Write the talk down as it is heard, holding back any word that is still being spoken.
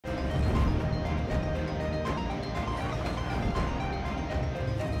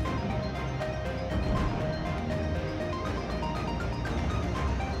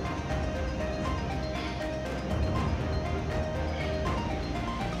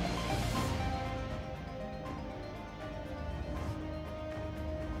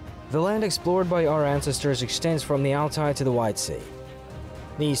The land explored by our ancestors extends from the Altai to the White Sea.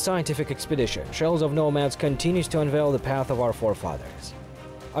 The scientific expedition, Trails of Nomads, continues to unveil the path of our forefathers.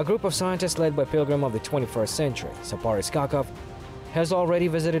 A group of scientists led by pilgrim of the 21st century, Saparis Kakov, has already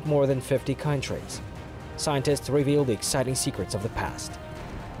visited more than 50 countries. Scientists reveal the exciting secrets of the past.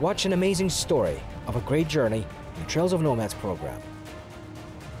 Watch an amazing story of a great journey in the Trails of Nomads program.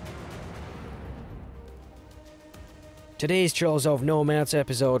 Today's Trails of Nomads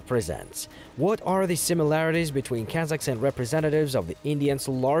episode presents: what are the similarities between Kazakhs and representatives of the Indians'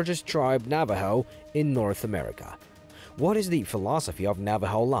 largest tribe, Navajo, in North America? What is the philosophy of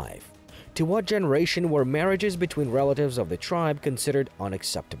Navajo life? To what generation were marriages between relatives of the tribe considered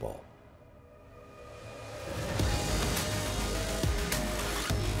unacceptable?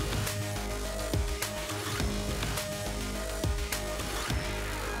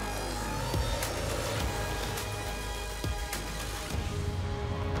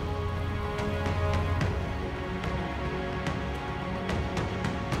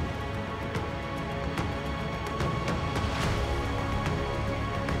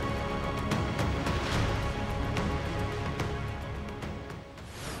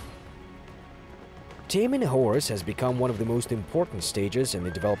 Taming a horse has become one of the most important stages in the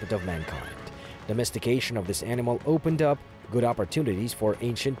development of mankind. Domestication of this animal opened up good opportunities for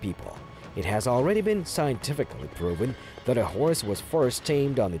ancient people. It has already been scientifically proven that a horse was first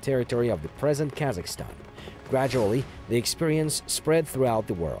tamed on the territory of the present Kazakhstan. Gradually, the experience spread throughout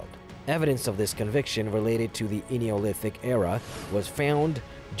the world. Evidence of this conviction related to the Neolithic era was found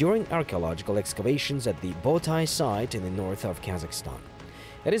during archaeological excavations at the Botai site in the north of Kazakhstan.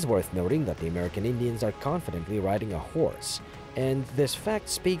 It is worth noting that the American Indians are confidently riding a horse, and this fact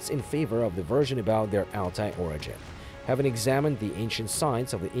speaks in favor of the version about their Altai origin. Having examined the ancient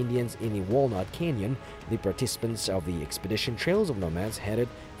sites of the Indians in the Walnut Canyon, the participants of the expedition Trails of Nomads headed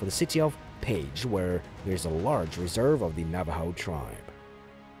for the city of Page, where there is a large reserve of the Navajo tribe.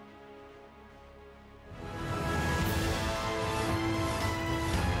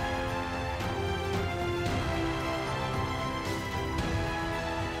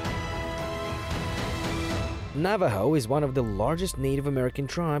 Navajo is one of the largest Native American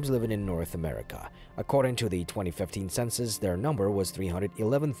tribes living in North America. According to the 2015 census, their number was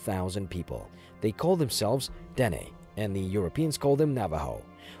 311,000 people. They call themselves Dene, and the Europeans call them Navajo.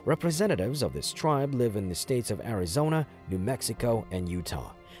 Representatives of this tribe live in the states of Arizona, New Mexico, and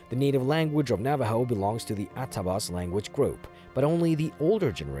Utah. The native language of Navajo belongs to the Atabas language group, but only the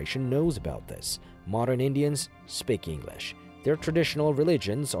older generation knows about this. Modern Indians speak English. Their traditional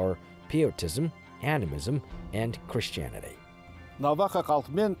religions are Pietism, animism, and Christianity. Navajo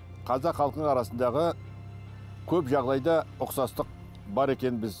халқы мен қазақ халқының арасындағы көп жағдайда ұқсастық бар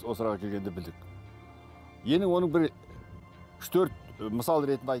екенін біз осыраға келгенде білдік. Енді оның бір 3-4 мысал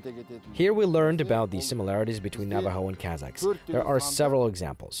ретінде айта кететін. Here we learned about the similarities between Navajo and Kazakhs. There are several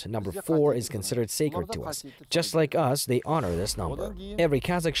examples. Number 4 is considered sacred to us. Just like us, they honor this number. Every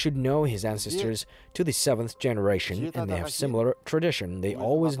Kazakh should know his ancestors to the 7th generation, and they have similar tradition. They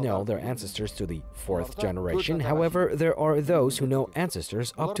always know their ancestors to the 4th generation. However, there are those who know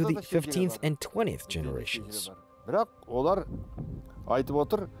ancestors up to the 15th and 20th generations. Бірақ олар айтып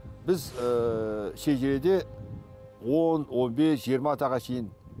отыр, біз шежіреде 10, 15, 20 атаға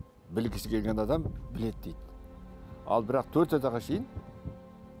шейін білгісі келген адам білет дейді. Ал бірақ 4 атаға шейін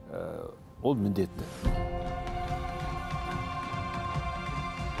ол міндетті.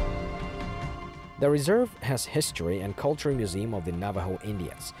 The reserve has history and culture museum of the Navajo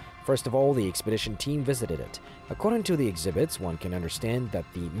Indians. First of all, the expedition team visited it. According to the exhibits, one can understand that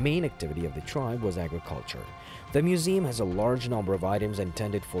the main activity of the tribe was agriculture. The museum has a large number of items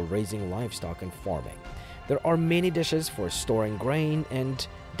intended for raising livestock and farming. There are many dishes for storing grain and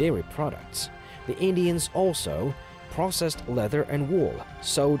dairy products. The Indians also processed leather and wool,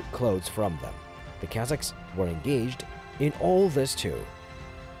 sewed clothes from them. The Kazakhs were engaged in all this too.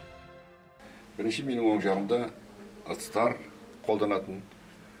 Бірінші менің оң жағымда атыстар қолданатын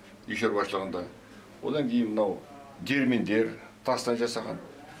үй шаруашылығында. Одан кейін мынау дермендер тастан жасаған.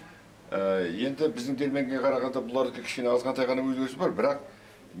 Енді біздің дерменге қарағанда бұлардікі кішкене азғантай ғана өзгеріс бар, бірақ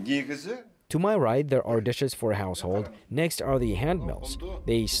негізі. To my right, there are dishes for a household. Next are the hand mills.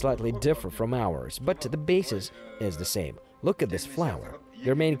 They slightly differ from ours, but the basis is the same. Look at this flour.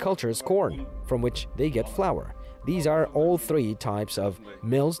 Their main culture is corn, from which they get flour. These are all 3 types of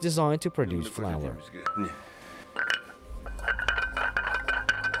mills designed to produce flour.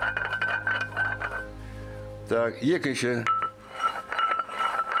 Так, екінші.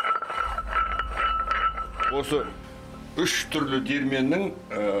 Осы 3 түрлі дерменнің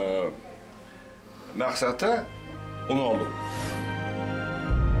мақсаты ұн алу.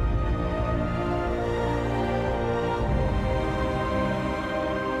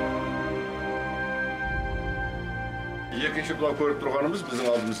 екінші бұлар көріп тұрғанымыз біздің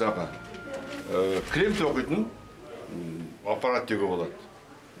алдымыздағы кілем тоқитын аппарат деуге болады.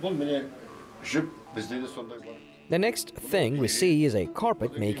 Бұл міне жіп бізде де сондай бар. The next thing we see is a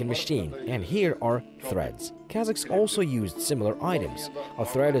carpet making machine, and here are threads. Kazakhs also used similar items. A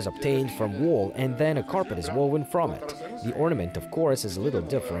thread is obtained from wool and then a carpet is woven from it. The ornament, of course, is a little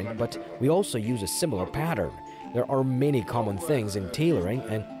different, but we also use a similar pattern. There are many common things in tailoring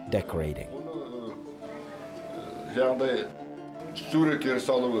and decorating. Жаңағыдай суреттер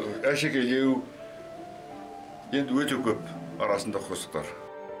салу, әшекейлеу енді өте көп арасында қосықтар.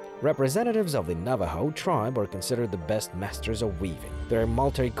 Representatives of the Navajo tribe are considered the best masters of weaving. Their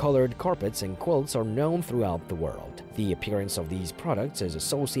multicolored carpets and quilts are known throughout the world. The appearance of these products is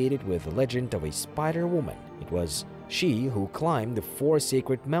associated with the legend of a spider woman. It was she who climbed the 4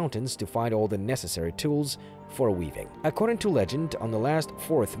 sacred mountains to find all the necessary tools for weaving. According to legend, on the last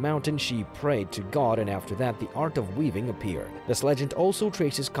 4th mountain she prayed to God, and after that the art of weaving appeared. This legend also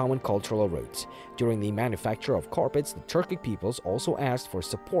traces common cultural roots. During the manufacture of carpets, the Turkic peoples also asked for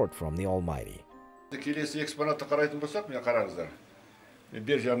support from the Almighty. Келесі экспонатты қарайтын болсақ, міне қараңыздар.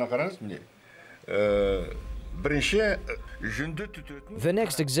 Бер жағына қараңыз, міне. Бірінші жүнді түтетін. The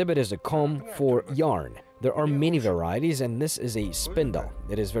next exhibit is a comb for yarn. There are many varieties, and this is a spindle.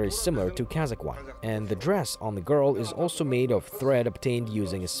 It is very similar to Kazakh one. And the dress on the girl is also made of thread obtained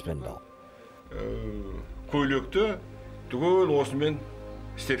using a spindle. Көйлекті түгел осымен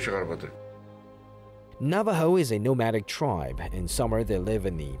істеп шығарып жатыр. Navajo is a nomadic tribe. In summer, they live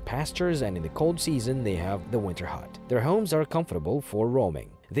in the pastures, and in the cold season, they have the winter hut. Their homes are comfortable for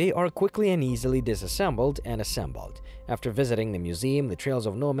roaming. They are quickly and easily disassembled and assembled. After visiting the museum, the Trails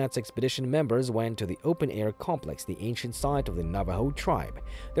of Nomads expedition members went to the open-air complex, the ancient site of the Navajo tribe.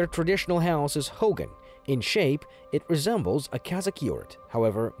 Their traditional house is hogan. In shape, it resembles a Kazakh yurt.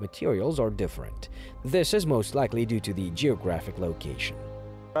 However, materials are different. This is most likely due to the geographic location.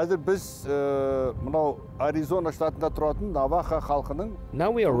 Қазір біз мынау Аризона штатында тұратын Navajo халқының.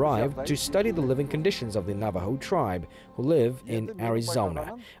 Now we arrived to study the living conditions of the Navajo tribe who live in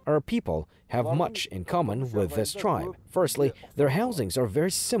Arizona. Our people have much in common with this tribe. Firstly, their housings are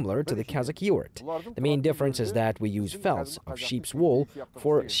very similar to the Kazakh yurt. The main difference is that we use felts of sheep's wool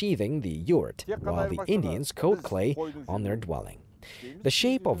for sheathing the yurt, while the Indians coat clay on their dwelling. The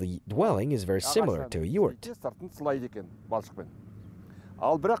shape of the dwelling is very similar to a yurt.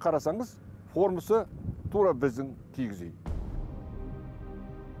 Ал бірақ қарасаңыз, формасы тура біздің кигіздей.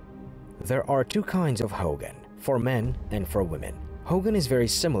 There are 2 kinds of hogan, for men and for women. Hogan is very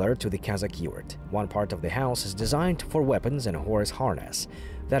similar to the Kazakh yurt. One part of the house is designed for weapons and a horse harness.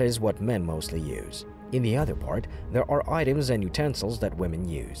 That is what men mostly use. In the other part, there are items and utensils that women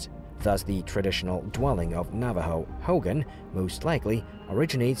use. Thus, the traditional dwelling of Navajo hogan most likely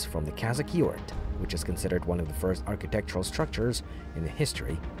originates from the Kazakh yurt, which is considered one of the first architectural structures in the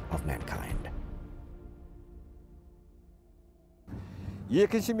history of mankind.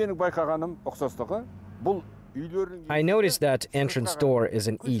 Екінші менің байқағаным ұқсастығы, бұл I noticed that entrance door is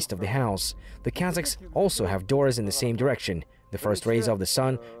in east of the house. The Kazakhs also have doors in the same direction. The first rays of the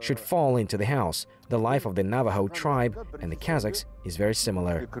sun should fall into the house. The life of the Navajo tribe and the Kazakhs is very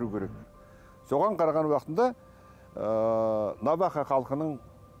similar. Соған қараған уақытында Navajo халқының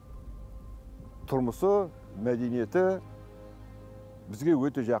тұрмысы, мәдениеті бізге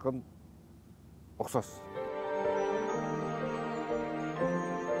өте жақын, ұқсас.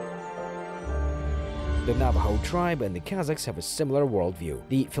 The Navajo tribe and the Kazakhs have a similar worldview.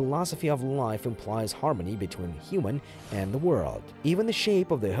 The philosophy of life implies harmony between human and the world. Even the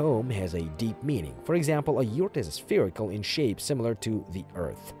shape of the home has a deep meaning. For example, a yurt is spherical in shape similar to the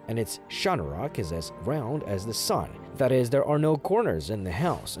earth, and its shanarok is as round as the sun. That is, there are no corners in the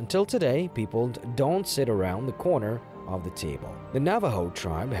house. Until today, people don't sit around the corner of the table. The Navajo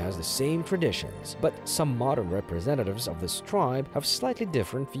tribe has the same traditions, but some modern representatives of this tribe have slightly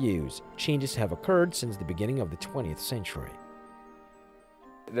different views. Changes have occurred since the beginning of the 20th century.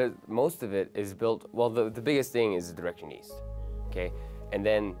 Most of it is built, well, the biggest thing is the direction east, okay? And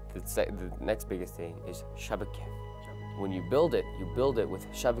then the next biggest thing is shabakeh. When you build it with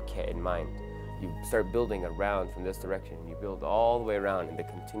shabakeh in mind. You start building around from this direction. You build all the way around in the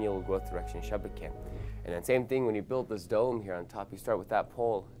continual growth direction, shabakeh. And then same thing when you build this dome here on top, you start with that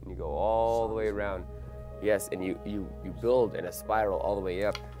pole and you go all the way around. Yes, and you build in a spiral all the way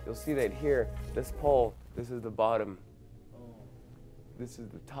up. You'll see that here, this pole, this is the bottom. This is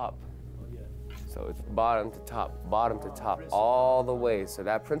the top. So it's bottom to top, all the way. So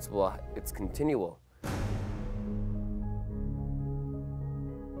that principle, it's continual.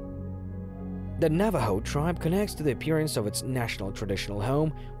 The Navajo tribe connects to the appearance of its national traditional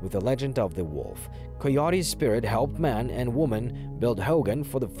home with the legend of the wolf. Coyote's spirit helped man and woman build hogan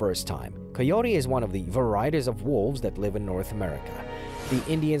for the first time. Coyote is one of the varieties of wolves that live in North America. The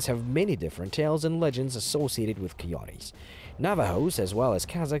Indians have many different tales and legends associated with coyotes. Navajos, as well as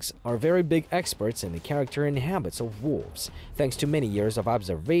Kazakhs, are very big experts in the character and habits of wolves. Thanks to many years of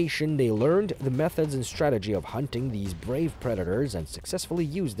observation, they learned the methods and strategy of hunting these brave predators and successfully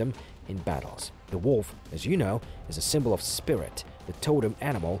used them in battles. The wolf, as you know, is a symbol of spirit, the totem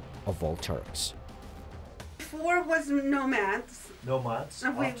animal of all Turks. Before was nomads. Nomads.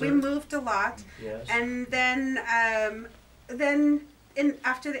 We moved a lot. Yes. And then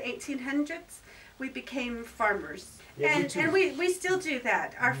after the 1800s, we became farmers. Yeah, and we still do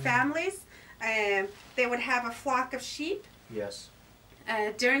that. Our families, they would have a flock of sheep. Yes.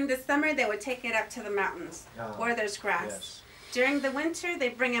 During the summer, they would take it up to the mountains where there's grass. Yes. During the winter, they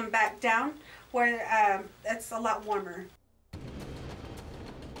bring them back down where it's a lot warmer.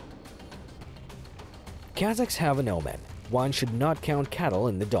 Kazakhs have an omen. One should not count cattle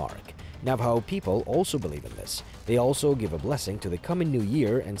in the dark. Navajo people also believe in this. They also give a blessing to the coming new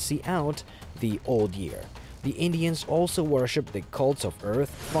year and see out the old year. The Indians also worship the cults of earth,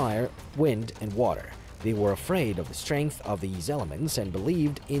 fire, wind, and water. They were afraid of the strength of these elements and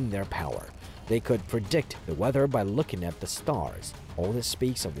believed in their power. They could predict the weather by looking at the stars. All this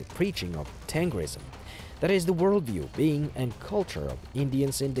speaks of the preaching of Tengrism. That is the worldview, being, and culture of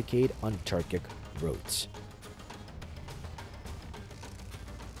Indians indicate on Turkic roots.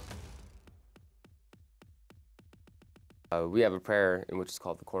 We have a prayer in which is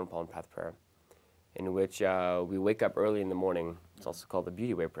called the Corn Pollen Path Prayer, in which we wake up early in the morning. It's also called the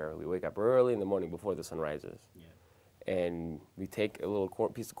Beauty Way Prayer. We wake up early in the morning before the sun rises. Yeah. And we take a little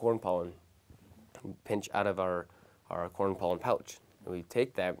piece of corn pollen, and pinch out of our corn pollen pouch. And we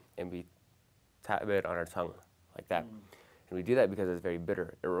take that and we tap it on our tongue, like that. And we do that because it's very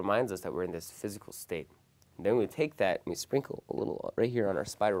bitter. It reminds us that we're in this physical state. And then we take that and we sprinkle a little right here on our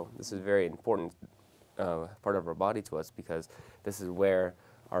spiral. This is very important part of our body to us because this is where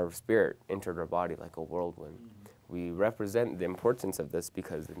our spirit entered our body like a whirlwind. We represent the importance of this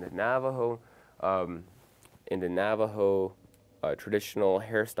because in the Navajo traditional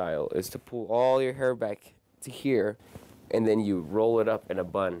hairstyle is to pull all your hair back to here, and then you roll it up in a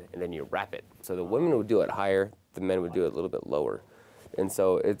bun, and then you wrap it. So the women would do it higher, the men would do it a little bit lower. And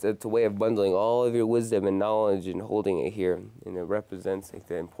so it's a way of bundling all of your wisdom and knowledge and holding it here, and it represents like,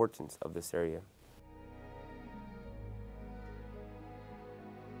 the importance of this area.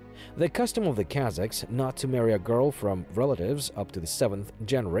 The custom of the Kazakhs not to marry a girl from relatives up to the 7th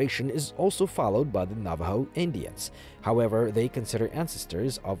generation is also followed by the Navajo Indians. However, they consider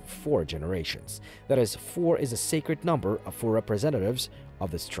ancestors of 4 generations. That is, 4 is a sacred number for representatives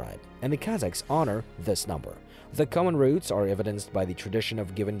of this tribe, and the Kazakhs honor this number. The common roots are evidenced by the tradition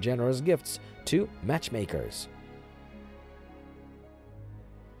of giving generous gifts to matchmakers.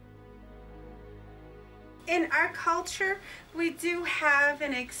 In our culture, we do have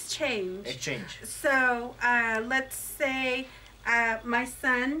an exchange. So let's say my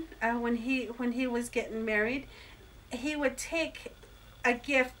son, when he was getting married, he would take a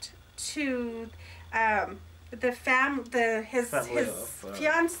gift to his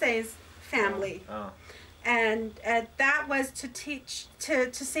fiance's family. And that was to teach,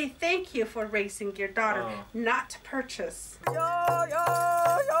 to say thank you for raising your daughter, not to purchase.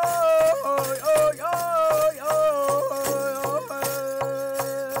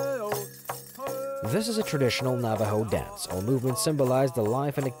 This is a traditional Navajo dance. All movements symbolize the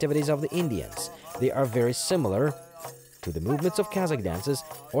life and activities of the Indians. They are very similar to the movements of Kazakh dances,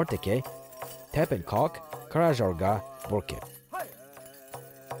 Orteke, Tepenkok, Karajorga, Burke.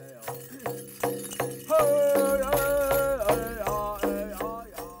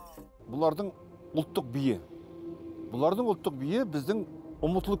 Бұлардың ұлттық биі. Бұлардың ұлттық биі біздің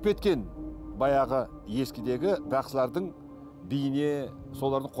ұмытылып кеткен баяғы ескідегі бақсылардың биіне,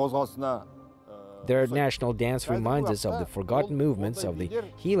 солардың қозғалысына. Their national dance reminds us of the forgotten movements of the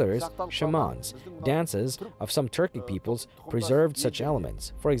healers, shamans. Dances of some Turkic peoples preserved such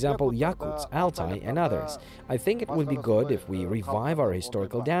elements, for example, Yakuts, Altai, and others. I think it would be good if we revive our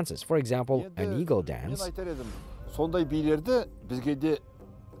historical dances, for example, an eagle dance. Сондай билерді бізге де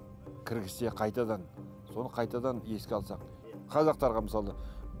кіргізсе қайтадан, соны қайтадан еске алсақ. Қазақтарға мысалы,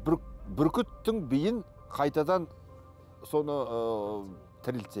 бүркіттің биін қайтадан соны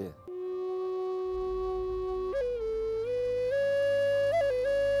тірілтсе.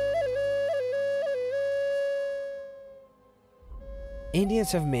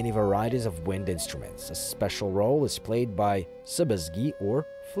 Indians have many varieties of wind instruments. A special role is played by sabazgi or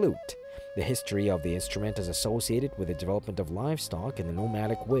flute. The history of the instrument is associated with the development of livestock and the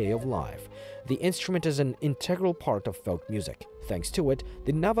nomadic way of life. The instrument is an integral part of folk music. Thanks to it,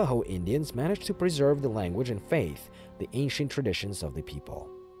 the Navajo Indians managed to preserve the language and faith, the ancient traditions of the people.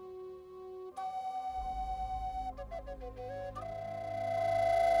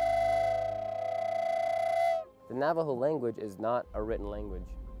 The Navajo language is not a written language.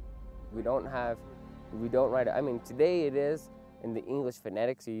 We don't write it. I mean, today it is. In the English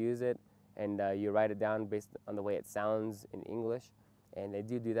phonetics, you use it, and you write it down based on the way it sounds in English, and they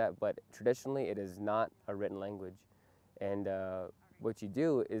do that, but traditionally it is not a written language. And what you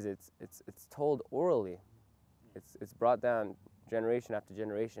do is it's told orally. It's brought down generation after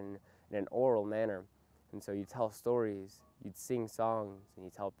generation in an oral manner. And so you tell stories, you'd sing songs, and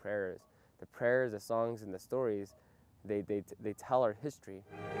you tell prayers. The prayers, the songs, and the stories, they tell our history.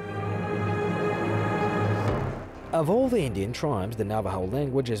 Of all the Indian tribes, the Navajo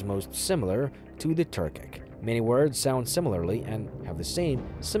language is most similar to the Turkic. Many words sound similarly and have the same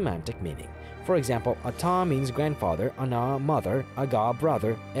semantic meaning. For example, Ata means grandfather, Ana mother, Aga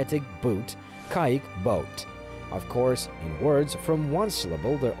brother, Etik boot, Kaik boat. Of course, in words from one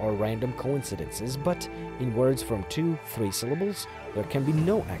syllable there are random coincidences, but in words from 2-3 syllables there can be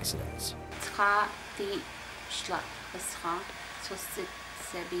no accidents.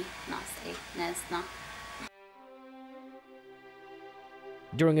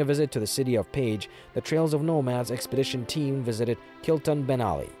 During a visit to the city of Page, the Trails of Nomads expedition team visited Kilton Ben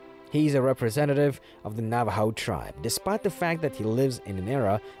Ali. He's a representative of the Navajo tribe. Despite the fact that he lives in an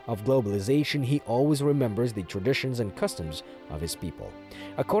era of globalization, he always remembers the traditions and customs of his people.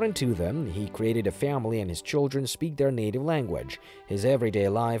 According to them, he created a family and his children speak their native language. His everyday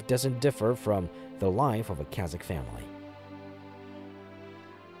life doesn't differ from the life of a Kazakh family.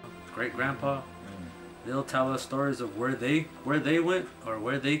 Great-grandpa, they'll tell us stories of where they went or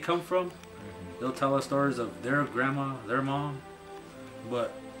where they come from. They'll tell us stories of their grandma, their mom.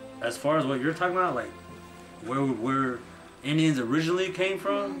 But as far as what you're talking about, like where Indians originally came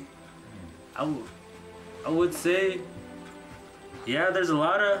from, I would say, yeah, there's a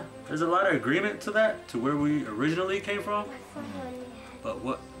lot of agreement to that, to where we originally came from. But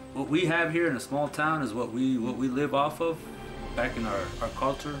what we have here in a small town is what we live off of. Back in our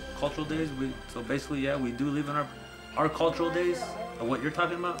cultural days, so basically, yeah, we do live in our cultural days of what you're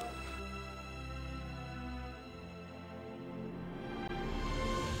talking about.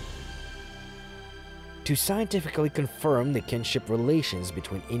 To scientifically confirm the kinship relations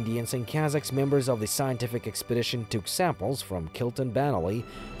between Indians and Kazakhs, members of the scientific expedition took samples from Kilton Ben Ali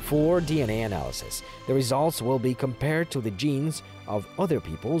for DNA analysis. The results will be compared to the genes of other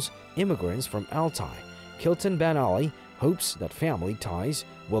peoples, immigrants from Altai. Kilton Ben Ali hopes that family ties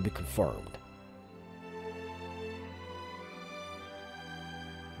will be confirmed.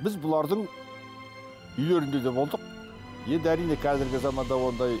 Biz бұлардың үйлерінде де болдық. Енді әрине қазіргі заманда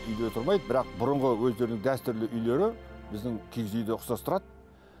ондай үйде тұрмайды, бірақ бұрынғы өздерінің дәстүрлі үйлері біздің киіз үйде ұқсас тұрады.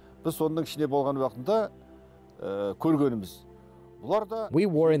 Біз соның ішіне болған уақытында көргеніміз. We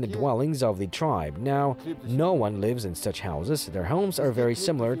were in the dwellings of the tribe. Now, no one lives in such houses. Their homes are very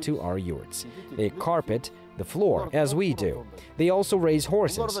similar to our yurts. They carpet the floor, as we do. They also raise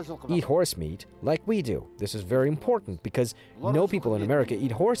horses, eat horse meat, like we do. This is very important because no people in America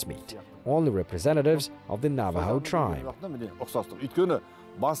eat horse meat. Only representatives of the Navajo tribe. Өйткені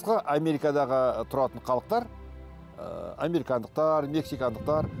басқа Америкадағы тұратын халықтар, американдықтар,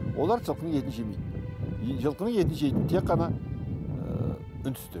 мексикандықтар, олар жылқының етін жемейді. Жылқының етін жейтін тек қана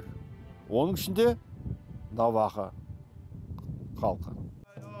үндістер. Оның ішінде Navajo халқы.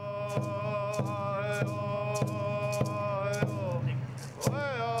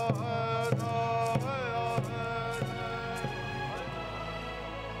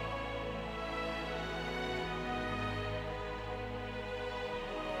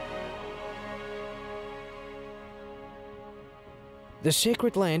 The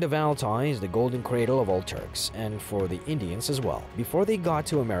sacred land of Altai is the golden cradle of all Turks, and for the Indians as well. Before they got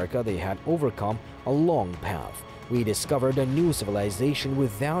to America, they had overcome a long path. We discovered a new civilization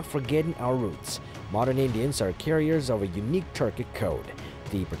without forgetting our roots. Modern Indians are carriers of a unique Turkic code.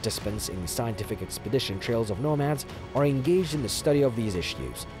 The participants in the scientific expedition Trails of Nomads are engaged in the study of these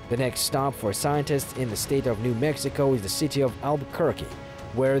issues. The next stop for scientists in the state of New Mexico is the city of Albuquerque,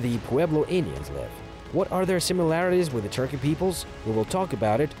 where the Pueblo Indians live. What are their similarities with the Turkic peoples? We will talk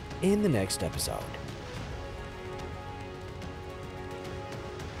about it in the next episode.